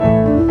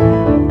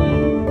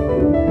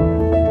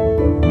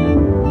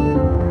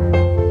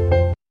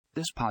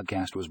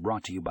podcast was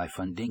brought to you by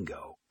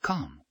Fundingo.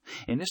 Come.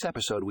 In this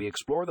episode, we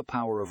explore the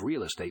power of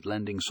real estate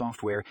lending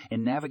software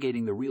in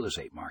navigating the real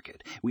estate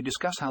market. We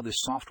discuss how this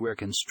software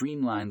can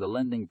streamline the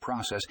lending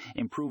process,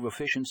 improve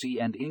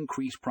efficiency, and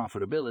increase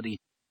profitability.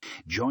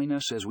 Join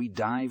us as we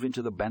dive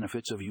into the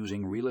benefits of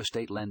using real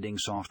estate lending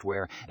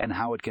software and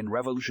how it can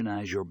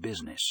revolutionize your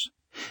business.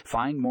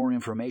 Find more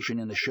information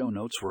in the show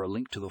notes for a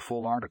link to the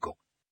full article.